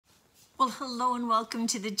Well, hello and welcome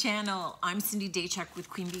to the channel. I'm Cindy Daychuk with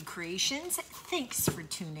Queen Bee Creations. Thanks for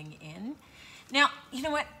tuning in. Now, you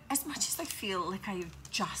know what? As much as I feel like I've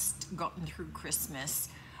just gotten through Christmas,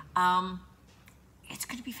 it's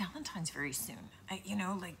going to be Valentine's very soon.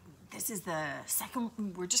 This is the second,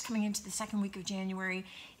 we're just coming into the second week of January.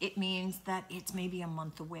 It means that it's maybe a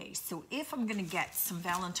month away. So if I'm going to get some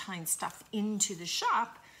Valentine's stuff into the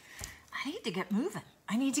shop, I need to get moving.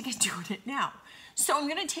 I need to get doing it now. So I'm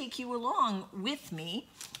going to take you along with me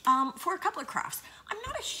for a couple of crafts. I'm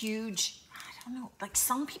not a huge, like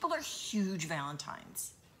some people are huge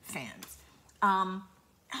Valentine's fans.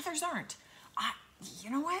 Others aren't. You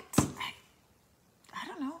know what? I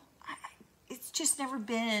don't know. It's just never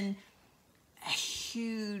been a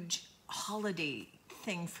huge holiday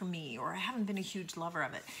thing for me, or I haven't been a huge lover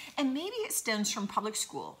of it. And maybe it stems from public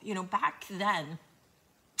school. You know, back then,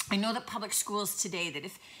 I know that public schools today, that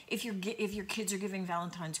if your kids are giving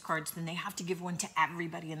Valentine's cards, then they have to give one to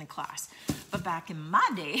everybody in the class. But back in my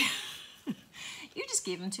day, you just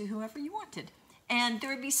gave them to whoever you wanted. And there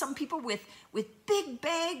would be some people with big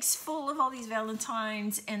bags full of all these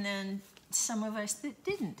Valentines, and then some of us that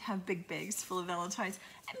didn't have big bags full of Valentines.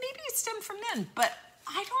 And maybe it stemmed from then, but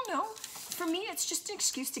I don't know. For me, it's just an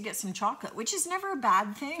excuse to get some chocolate, which is never a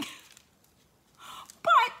bad thing.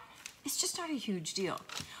 But it's just not a huge deal.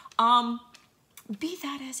 Be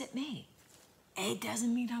that as it may, it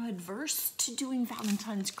doesn't mean I'm adverse to doing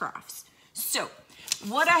Valentine's crafts. So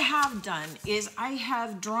what I have done is I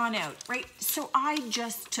have drawn out, right? So I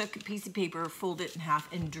just took a piece of paper, folded it in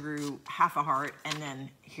half, and drew half a heart, and then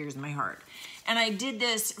here's my heart. And I did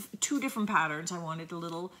this two different patterns. I wanted a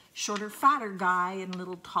little shorter, fatter guy and a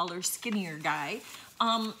little taller, skinnier guy,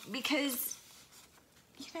 because,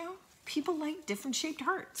 you know, people like different shaped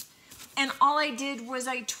hearts. And all I did was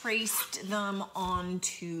I traced them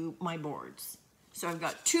onto my boards. So I've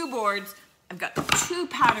got two boards, I've got two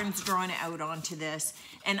patterns drawn out onto this,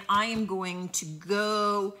 and I am going to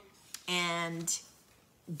go and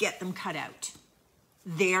get them cut out.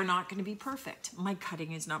 They are not going to be perfect. My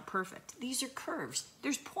cutting is not perfect. These are curves.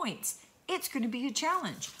 There's points. It's going to be a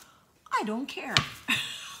challenge. I don't care.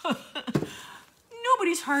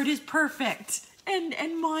 Nobody's heart is perfect, and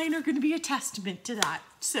mine are going to be a testament to that.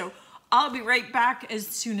 So I'll be right back as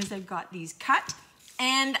soon as I've got these cut,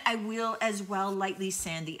 and I will as well lightly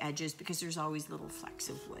sand the edges because there's always little flecks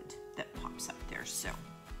of wood that pops up there. So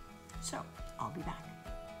I'll be back.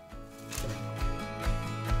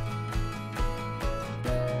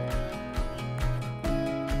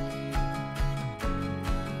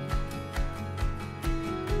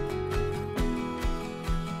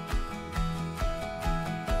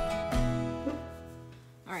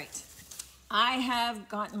 All right. I have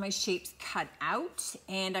gotten my shapes cut out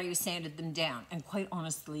and I sanded them down, and quite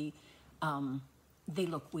honestly, they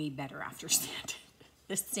look way better after sanded.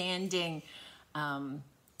 The sanding kind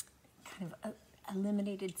of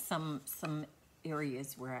eliminated some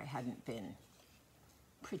areas where I hadn't been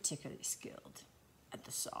particularly skilled at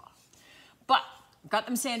the saw. But got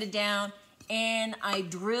them sanded down, and I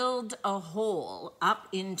drilled a hole up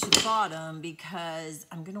into the bottom because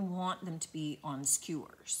I'm gonna want them to be on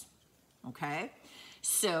skewers. Okay,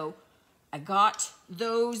 so I got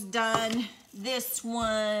those done. This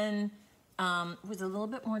one was a little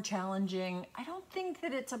bit more challenging. I don't think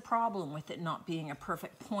that it's a problem with it not being a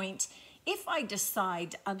perfect point. If I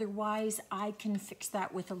decide otherwise, I can fix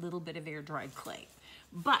that with a little bit of air-dried clay.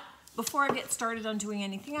 But before I get started on doing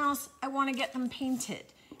anything else, I want to get them painted.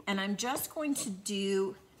 And I'm just going to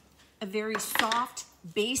do a very soft,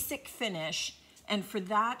 basic finish. And for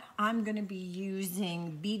that, I'm going to be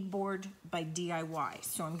using beadboard by DIY.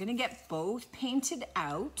 So I'm going to get both painted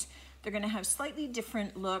out. They're going to have slightly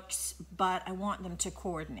different looks, but I want them to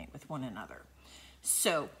coordinate with one another.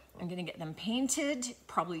 So I'm going to get them painted,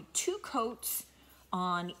 probably 2 coats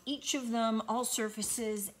on each of them, all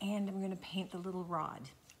surfaces, and I'm going to paint the little rod,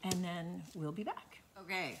 and then we'll be back.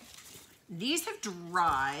 Okay, these have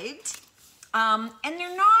dried, and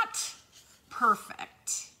they're not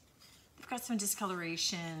perfect. Got some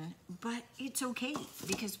discoloration, but it's okay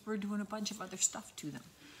because we're doing a bunch of other stuff to them,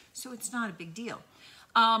 so it's not a big deal.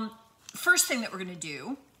 First thing that we're going to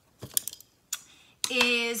do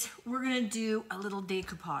is we're going to do a little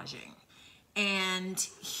decoupaging, and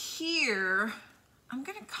here I'm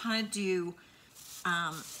going to kind of do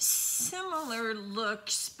similar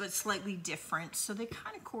looks but slightly different, so they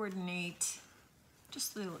kind of coordinate,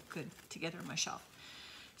 just so they look good together on my shelf.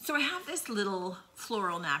 So I have this little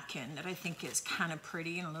floral napkin that I think is kind of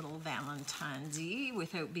pretty and a little Valentine's-y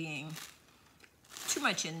without being too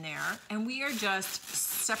much in there. And we are just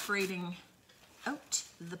separating out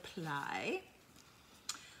the ply.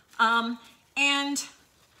 And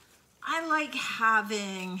I like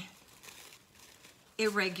having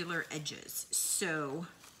irregular edges. So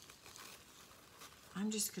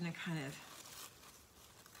I'm just gonna kind of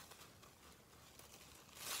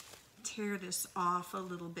tear this off a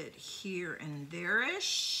little bit here and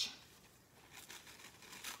there-ish,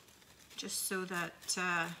 just so that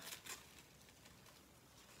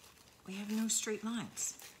we have no straight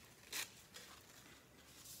lines.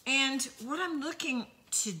 And what I'm looking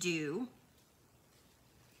to do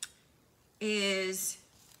is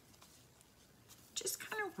just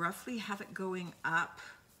kind of roughly have it going up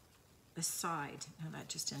the side. Now that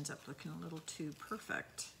just ends up looking a little too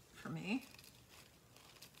perfect for me.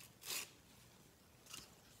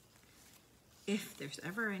 If there's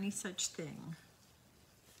ever any such thing.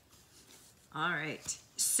 All right,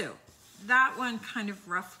 so that one kind of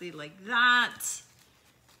roughly like that.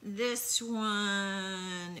 This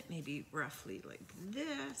one, maybe roughly like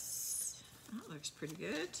this. That looks pretty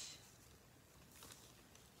good.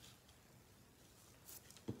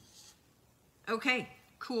 Okay,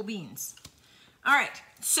 cool beans. All right,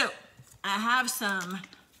 so I have some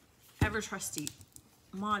ever trusty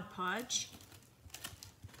Mod Podge,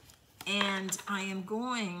 and I am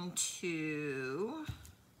going to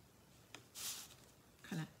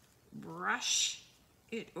kind of brush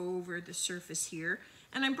it over the surface here.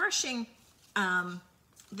 And I'm brushing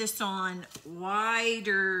this on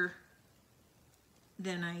wider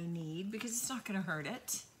than I need because it's not gonna hurt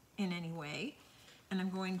it in any way. And I'm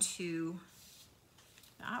going to,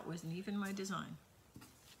 that wasn't even my design.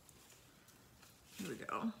 Here we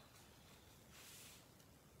go.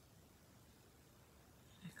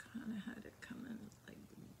 I kind of had it come in like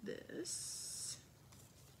this.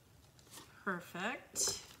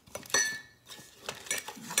 Perfect.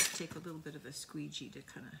 Let's take a little bit of a squeegee to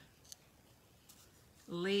kind of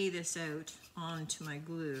lay this out onto my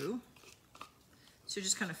glue. So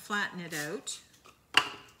just kind of flatten it out.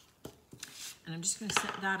 And I'm just going to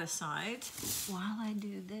set that aside while I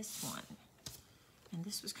do this one. And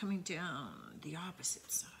this was coming down the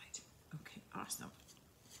opposite side. Okay, awesome.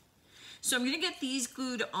 So I'm going to get these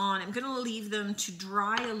glued on. I'm going to leave them to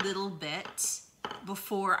dry a little bit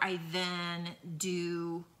before I then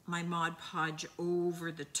do my Mod Podge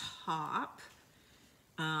over the top.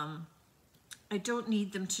 I don't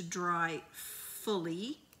need them to dry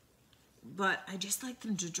fully, but I just like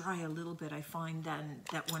them to dry a little bit. I find then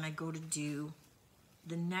that when I go to do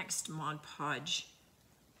the next Mod Podge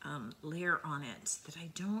layer on it, that I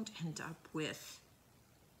don't end up with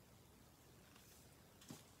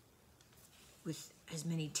as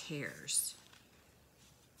many tears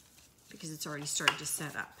because it's already started to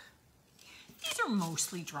set up. These are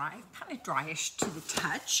mostly dry, kind of dryish to the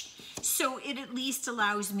touch, so it at least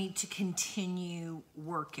allows me to continue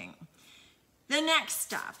working. The next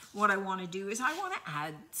step, what I want to do is I want to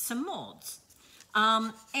add some molds.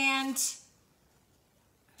 I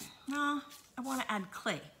want to add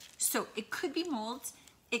clay. So it could be molds,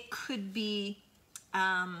 it could be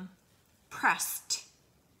pressed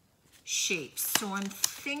shapes. So I'm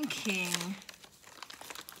thinking,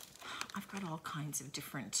 I've got all kinds of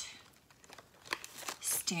different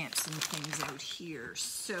stamps and things out here.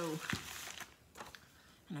 So,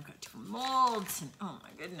 and I've got different molds and oh my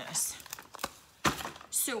goodness.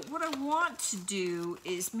 So what I want to do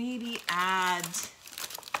is maybe add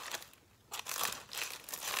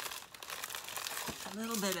a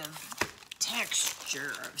little bit of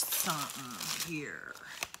texture of something here.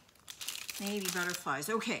 Maybe butterflies.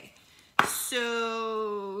 Okay,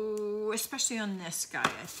 so especially on this guy,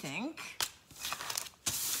 I think.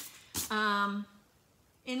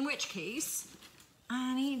 In which case,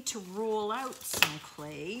 I need to roll out some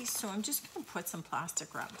clay, so I'm just going to put some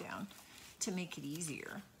plastic wrap down to make it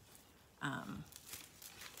easier to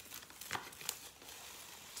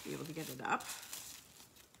be able to get it up.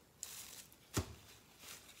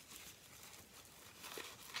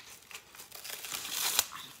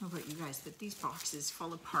 I don't know about you guys, but these boxes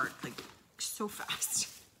fall apart like so fast.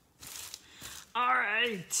 All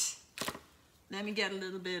right, let me get a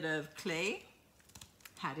little bit of clay.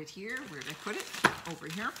 Had it here. Where did I put it? Over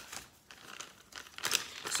here.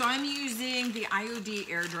 So I'm using the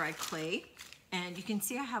IOD air dry clay, and you can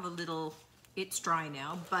see I have a little, it's dry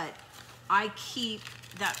now, but I keep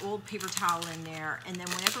that old paper towel in there, and then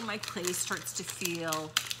whenever my clay starts to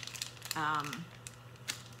feel a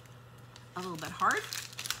little bit hard,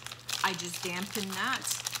 I just dampen that,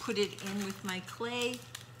 put it in with my clay,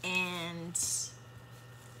 and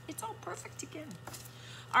it's all perfect again.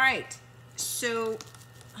 All right, so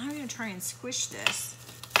I'm going to try and squish this.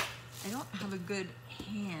 I don't have a good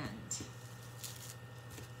hand.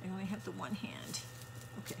 I only have the one hand.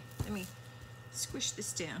 Okay. let me squish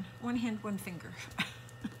this down. One hand, one finger.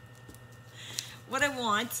 What I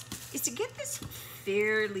want is to get this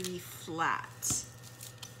fairly flat.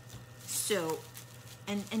 So,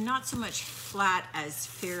 and not so much flat as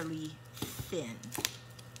fairly thin.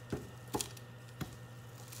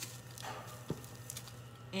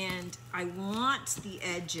 And I want the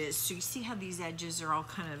edges, so you see how these edges are all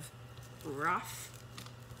kind of rough?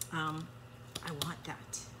 I want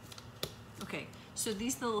that. Okay, so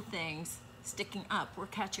these little things sticking up, we're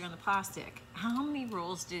catching on the plastic. How many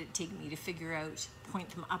rolls did it take me to figure out, point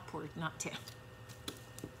them upward, not down?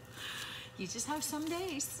 You just have some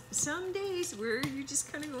days where you're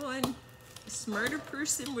just kind of going, a smarter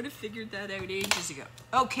person would have figured that out ages ago.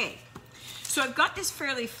 Okay, so I've got this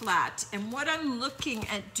fairly flat, and what I'm looking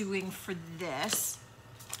at doing for this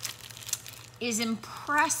is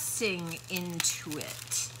impressing into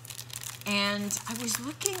it. And I was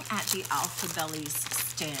looking at the Alpha Bellies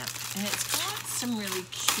stamp, and it's got some really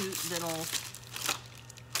cute little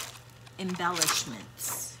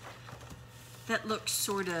embellishments that look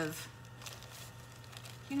sort of,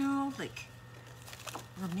 you know, like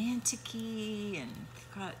romantic-y, and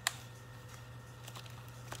got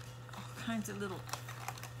all kinds of little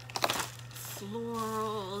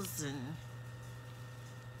florals. And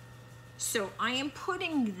so I am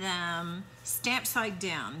putting them stamp side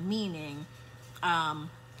down, meaning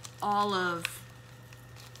all of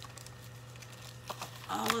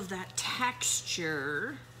that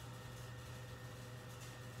texture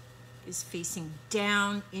is facing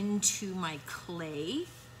down into my clay.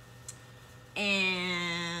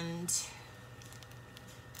 And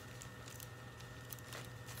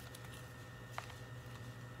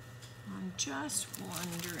I'm just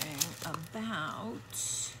wondering about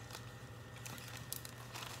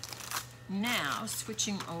now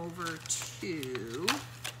switching over to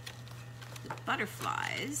the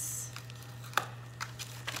butterflies,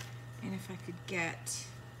 and if I could get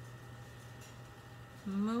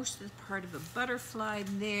most of the part of a butterfly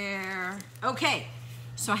there. Okay,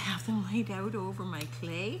 so I have them laid out over my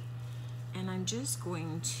clay, and I'm just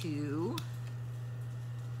going to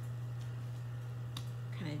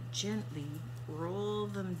kind of gently roll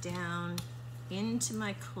them down into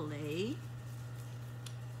my clay.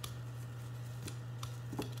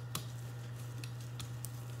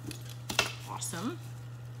 Awesome.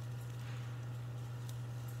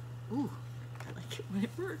 Ooh, I like it when it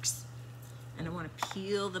works. And I want to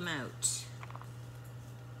peel them out.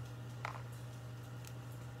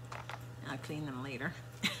 I'll clean them later.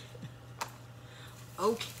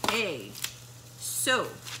 Okay, so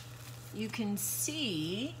you can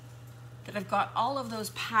see that I've got all of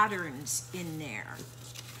those patterns in there,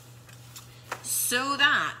 so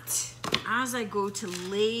that as I go to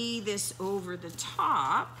lay this over the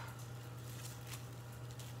top,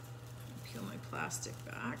 peel my plastic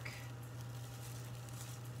back.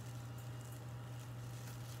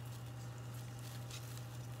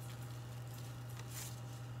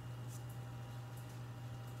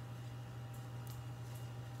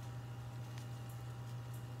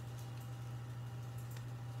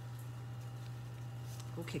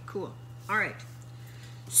 Okay, cool. All right,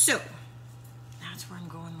 so that's where I'm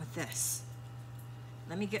going with this.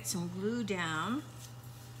 Let me get some glue down,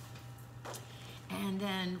 and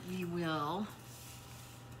then we'll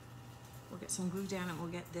get some glue down, and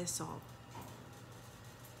we'll get this all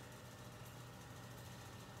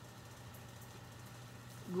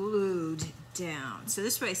glued down. So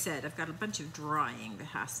this is what I said, I've got a bunch of drying that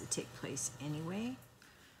has to take place anyway.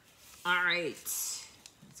 All right,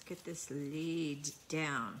 let's get this laid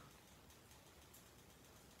down.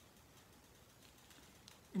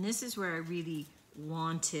 And this is where I really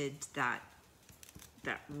wanted that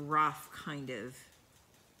rough kind of,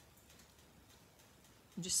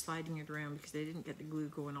 I'm just sliding it around because I didn't get the glue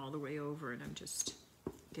going all the way over, and I'm just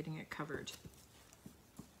getting it covered.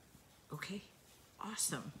 Okay,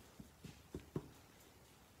 awesome.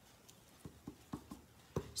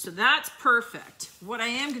 So that's perfect. What I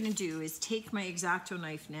am going to do is take my X-Acto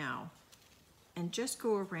knife now and just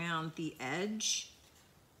go around the edge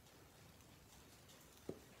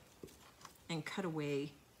and cut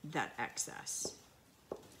away that excess.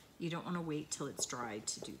 You don't want to wait till it's dried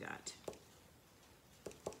to do that.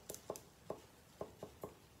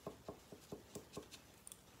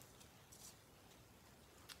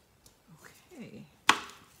 Okay.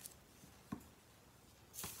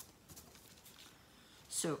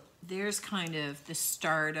 So there's kind of the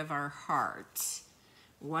start of our heart.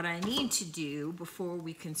 What I need to do before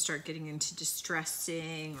we can start getting into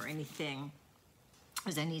distressing or anything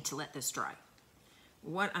is I need to let this dry.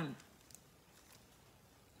 What I'm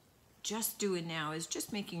just doing now is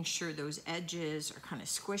just making sure those edges are kind of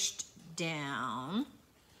squished down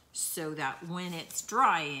so that when it's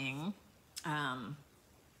drying,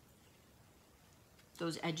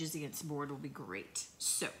 those edges against the board will be great.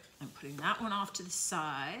 So I'm putting that one off to the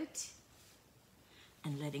side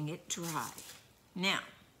and letting it dry. Now,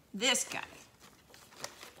 this guy.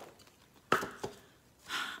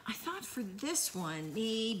 I thought for this one,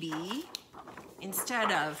 maybe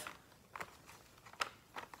instead of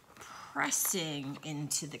pressing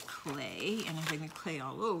into the clay and having the clay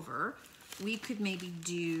all over, we could maybe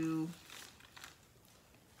do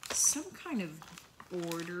some kind of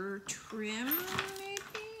border trim, maybe?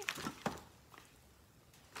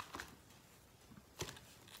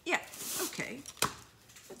 Yeah, okay.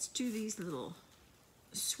 Let's do these little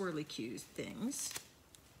swirly cues things.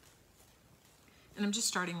 And I'm just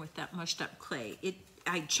starting with that mushed up clay.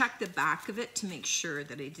 I checked the back of it to make sure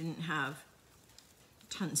that I didn't have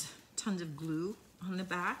tons of glue on the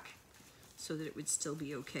back so that it would still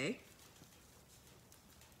be okay.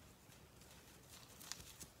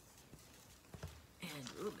 And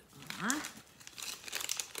a little bit more.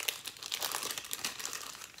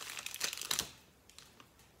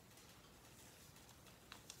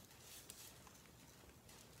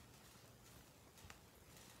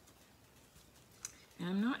 And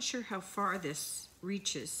I'm not sure how far this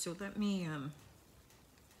reaches, so let me,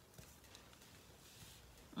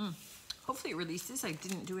 hopefully it releases. I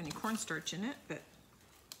didn't do any cornstarch in it, but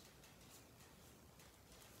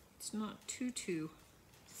it's not too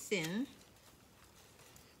thin.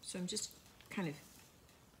 So I'm just kind of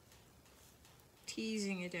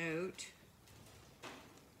teasing it out.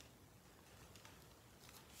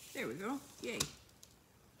 There we go, yay.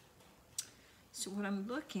 So what I'm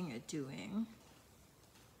looking at doing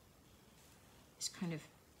is kind of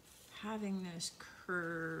having this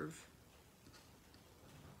curve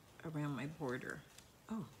around my border.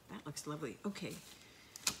 Oh, that looks lovely. Okay.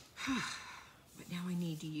 But now I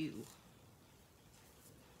need you.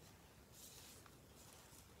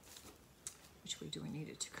 Which way do I need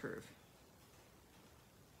it to curve?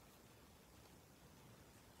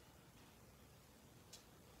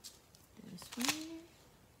 This way.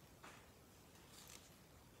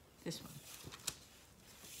 This one.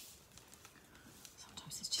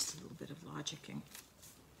 Sometimes it's just a little bit of logicking.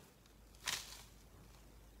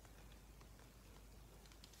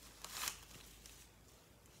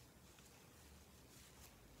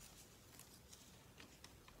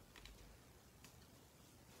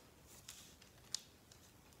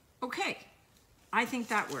 Okay, I think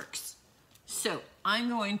that works. So I'm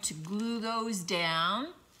going to glue those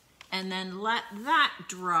down and then let that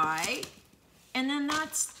dry. And then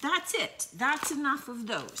that's it. That's enough of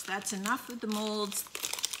those. That's enough of the molds.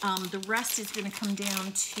 The rest is gonna come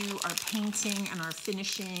down to our painting and our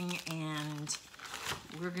finishing, and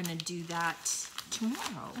we're gonna do that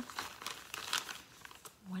tomorrow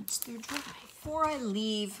once they're dry. Before I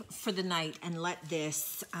leave for the night and let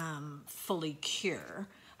this fully cure,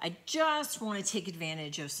 I just want to take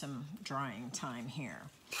advantage of some drying time here.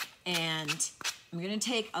 And I'm going to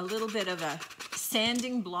take a little bit of a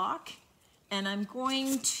sanding block, and I'm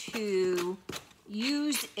going to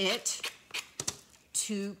use it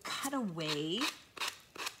to cut away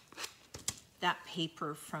that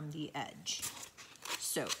paper from the edge.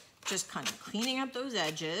 So just kind of cleaning up those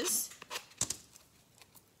edges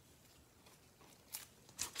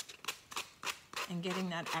and getting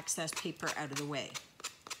that excess paper out of the way.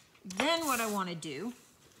 Then what I want to do,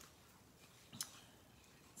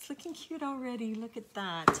 it's looking cute already, look at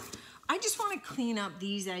that. I just want to clean up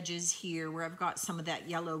these edges here where I've got some of that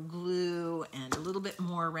yellow glue and a little bit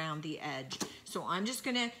more around the edge. So I'm just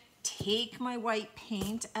going to take my white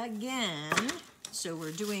paint again. So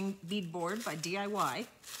we're doing beadboard by DIY.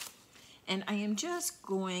 And I am just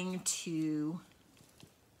going to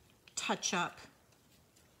touch up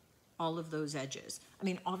all of those edges. I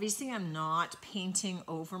mean, obviously I'm not painting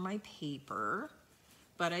over my paper,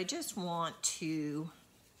 but I just want to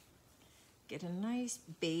get a nice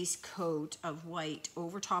base coat of white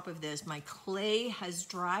over top of this. My clay has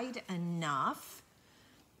dried enough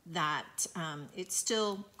that it's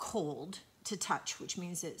still cold to touch, which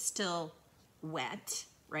means it's still wet,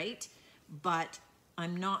 right? But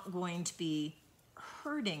I'm not going to be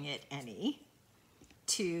hurting it any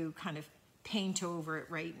to kind of paint over it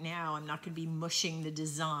right now. I'm not going to be mushing the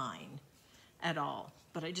design at all,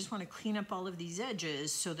 but I just want to clean up all of these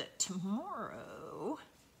edges so that tomorrow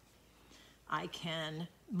I can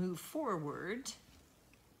move forward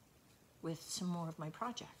with some more of my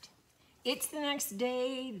project. It's the next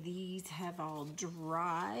day. These have all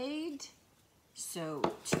dried So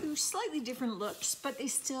two slightly different looks, but they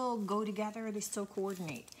still go together, they still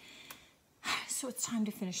coordinate. So it's time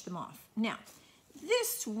to finish them off. Now,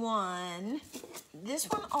 this one,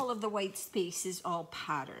 all of the white space is all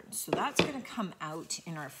patterned. So that's gonna come out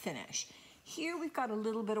in our finish. Here we've got a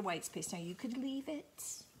little bit of white space. Now you could leave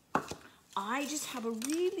it. I just have a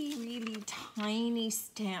really, really tiny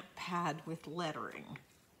stamp pad with lettering.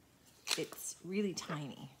 It's really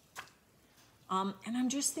tiny. And I'm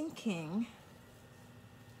just thinking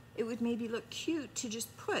it would maybe look cute to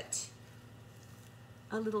just put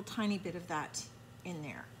a little tiny bit of that in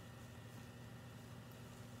there.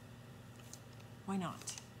 Why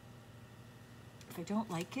not? If I don't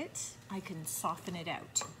like it, I can soften it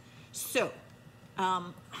out. So, I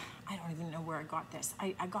don't even know where I got this.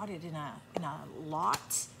 I got it in a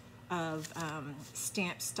lot of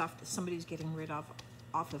stamp stuff that somebody's getting rid of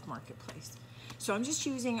off of Marketplace. So I'm just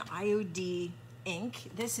using IOD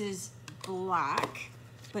ink. This is black,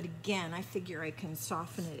 but again, I figure I can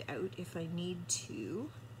soften it out if I need to.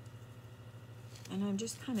 And I'm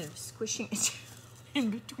just kind of squishing it in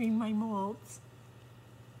between my molds.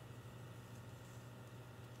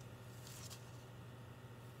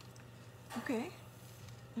 Okay,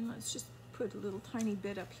 and let's just put a little tiny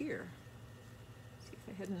bit up here. See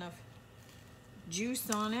if I had enough juice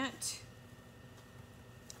on it.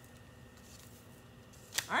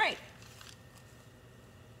 All right,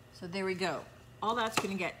 so there we go. All that's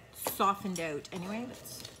gonna get softened out. Anyway,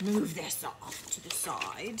 let's move this off to the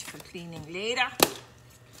side for cleaning later.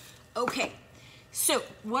 Okay, so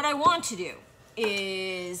what I want to do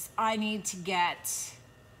is I need to get,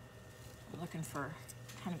 I'm looking for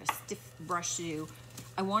kind of a stiff brush to do.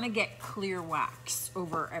 I want to get clear wax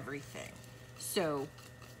over everything. So,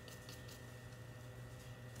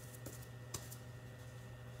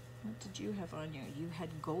 what did you have on you? You had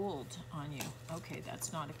gold on you. Okay,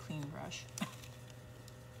 that's not a clean brush.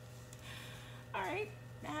 All right,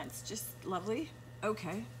 that's just lovely.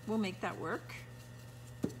 Okay, we'll make that work.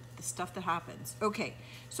 The stuff that happens. Okay,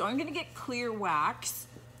 so I'm gonna get clear wax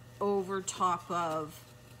over top of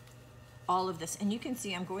all of this, and you can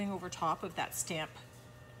see I'm going over top of that stamp,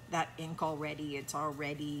 that ink already. It's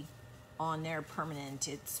already on there permanent.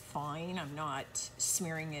 It's fine. I'm not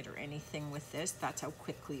smearing it or anything with this. That's how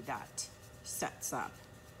quickly that sets up.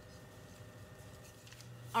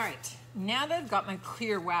 All right, now that I've got my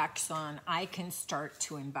clear wax on, I can start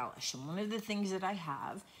to embellish. And one of the things that I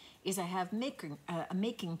have is I have a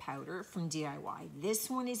making powder from DIY. This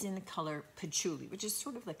one is in the color Patchouli, which is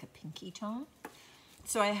sort of like a pinky tone.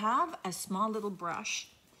 So I have a small little brush,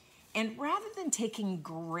 and rather than taking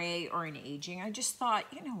gray or an aging, I just thought,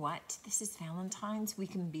 you know what, this is Valentine's. We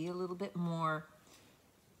can be a little bit more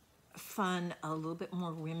fun, a little bit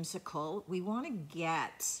more whimsical. We want to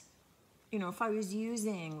get, you know, if I was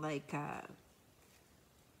using like a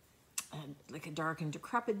dark and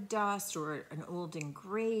decrepit dust or an old and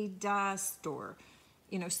gray dust or,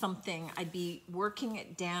 you know, something, I'd be working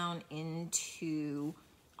it down into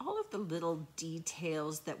all of the little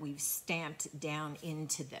details that we've stamped down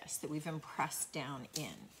into this, that we've impressed down in.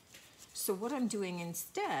 So what I'm doing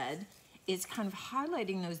instead is kind of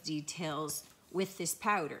highlighting those details with this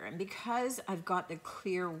powder. And because I've got the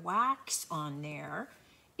clear wax on there,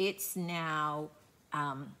 it's now,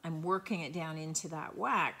 I'm working it down into that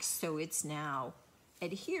wax, so it's now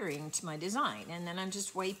adhering to my design. And then I'm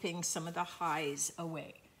just wiping some of the highs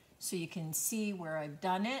away. So you can see where I've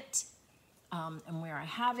done it. And where I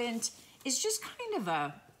haven't. It's just kind of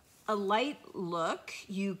a light look.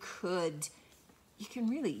 You could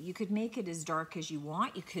make it as dark as you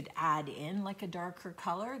want. You could add in like a darker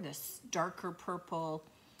color. This darker purple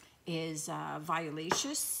is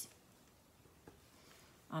violaceous.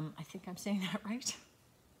 I think I'm saying that right.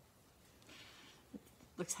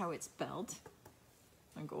 Looks how it's spelled.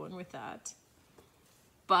 I'm going with that.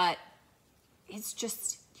 But it's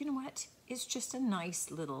just, you know what? It's just a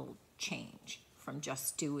nice little change from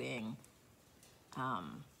just doing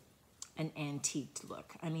an antiqued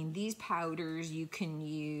look. I mean, these powders you can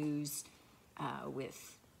use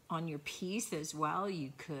on your piece as well.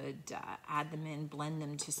 You could add them in, blend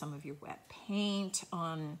them to some of your wet paint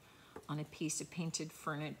on a piece of painted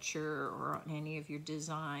furniture or on any of your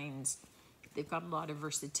designs. They've got a lot of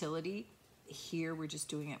versatility. Here we're just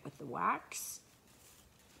doing it with the wax,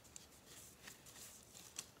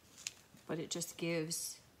 but it just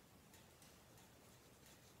gives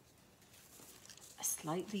a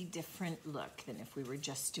slightly different look than if we were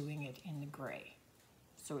just doing it in the gray.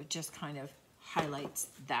 So it just kind of highlights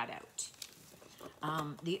that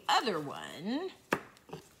out. The other one,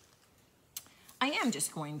 I am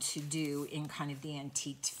just going to do in kind of the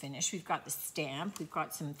antique finish. We've got the stamp, we've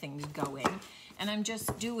got some things going, and I'm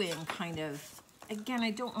just doing kind of, again, I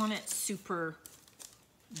don't want it super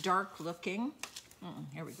dark looking.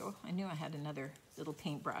 Here we go. I knew I had another little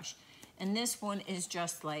paintbrush. And this one is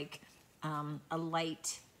just like a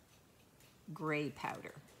light gray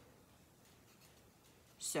powder.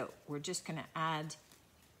 So we're just gonna add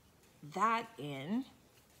that in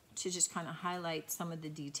to just kind of highlight some of the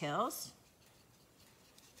details.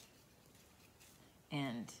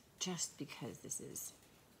 And just because this is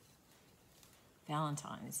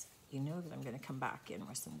Valentine's, you know that I'm gonna come back in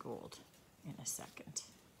with some gold in a second.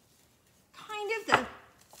 Kind of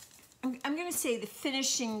I'm gonna say the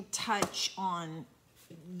finishing touch on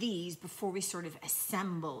these before we sort of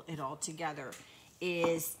assemble it all together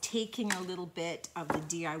is taking a little bit of the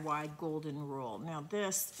DIY golden rule. Now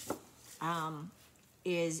this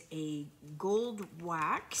is a gold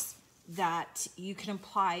wax that you can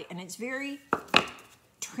apply, and it's very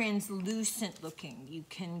translucent looking. You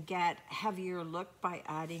can get heavier look by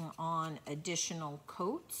adding on additional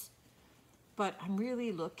coats, but I'm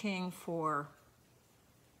really looking for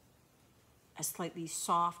a slightly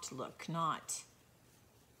soft look, not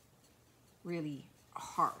really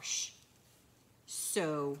harsh.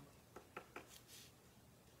 So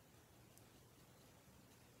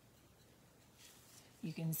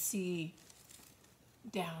you can see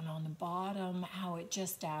down on the bottom how it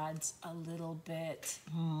just adds a little bit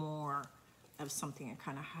more of something. It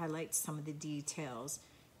kind of highlights some of the details.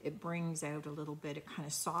 It brings out a little bit, it kind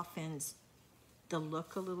of softens the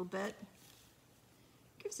look a little bit.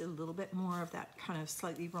 Gives it a little bit more of that kind of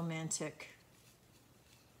slightly romantic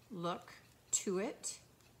look to it.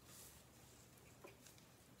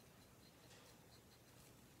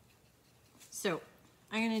 So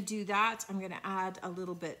I'm going to do that. I'm going to add a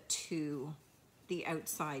little bit to the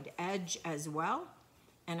outside edge as well.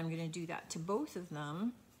 And I'm going to do that to both of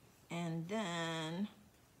them. And then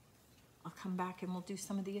I'll come back and we'll do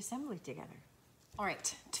some of the assembly together. All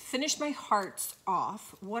right, to finish my hearts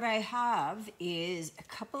off, what I have is a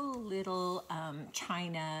couple little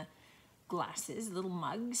china glasses, little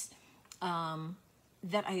mugs,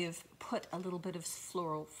 that I have put a little bit of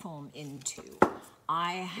floral foam into.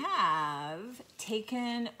 I have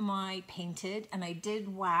taken my painted, and I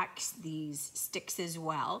did wax these sticks as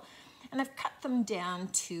well, and I've cut them down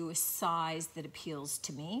to a size that appeals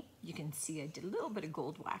to me. You can see I did a little bit of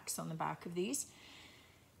gold wax on the back of these.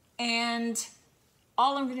 And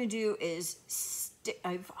all I'm gonna do is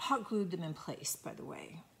I've hot glued them in place, by the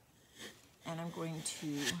way. And I'm going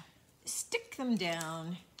to stick them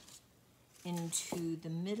down into the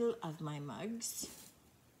middle of my mugs,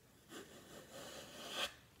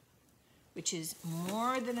 which is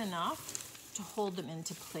more than enough to hold them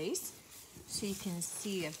into place. So you can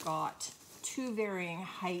see I've got two varying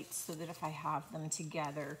heights so that if I have them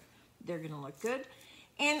together, they're gonna look good.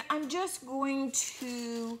 And I'm just going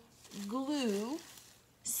to glue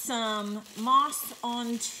some moss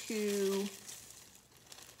onto,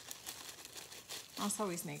 moss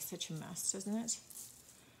always makes such a mess, doesn't it?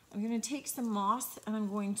 I'm gonna take some moss and I'm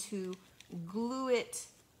going to glue it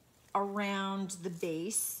around the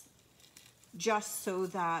base just so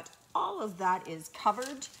that all of that is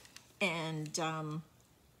covered. And I'm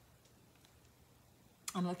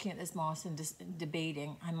looking at this moss and just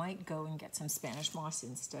debating, I might go and get some Spanish moss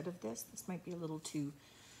instead of this. This might be a little too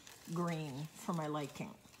green for my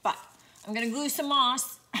liking, but I'm gonna glue some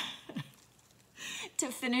moss to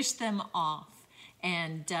finish them off.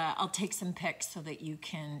 And I'll take some pics so that you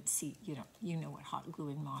can see, you know what hot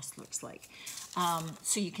gluing moss looks like.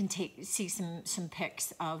 So you can see some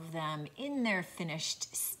pics of them in their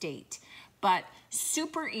finished state. But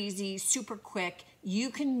super easy, super quick.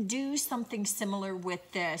 You can do something similar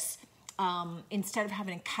with this. Instead of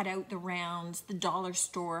having to cut out the rounds, the dollar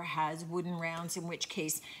store has wooden rounds, in which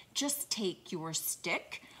case just take your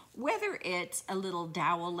stick, whether it's a little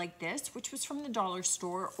dowel like this, which was from the dollar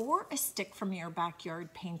store, or a stick from your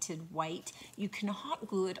backyard painted white. You can hot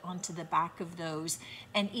glue it onto the back of those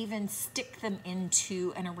and even stick them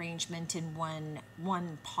into an arrangement in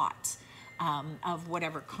one pot of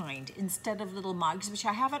whatever kind, instead of little mugs, which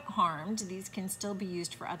I haven't harmed. These can still be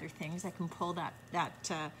used for other things. I can pull that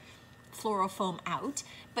floral foam out,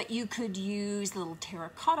 but you could use little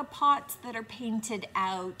terracotta pots that are painted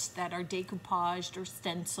out, that are decoupaged or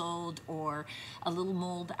stenciled, or a little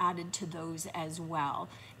mold added to those as well.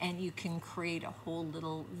 And you can create a whole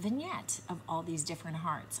little vignette of all these different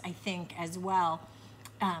hearts. I think as well,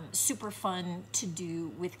 super fun to do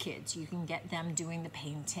with kids. You can get them doing the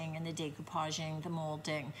painting and the decoupaging, the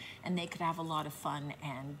molding, and they could have a lot of fun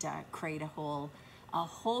and create a whole a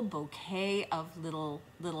whole bouquet of little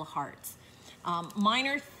hearts. Mine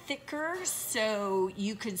are thicker, so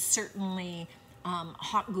you could certainly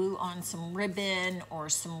hot glue on some ribbon or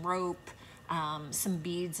some rope, some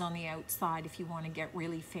beads on the outside if you want to get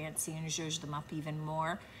really fancy and zhuzh them up even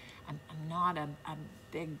more. I'm not a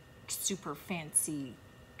big, super fancy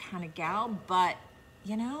kind of gal, but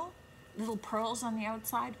you know, little pearls on the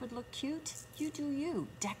outside would look cute. You do you.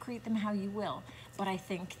 Decorate them how you will. But I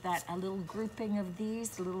think that a little grouping of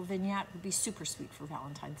these, a little vignette, would be super sweet for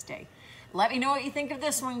Valentine's Day. Let me know what you think of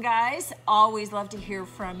this one, guys. Always love to hear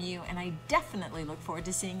from you, and I definitely look forward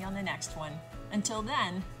to seeing you on the next one. Until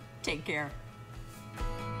then, take care.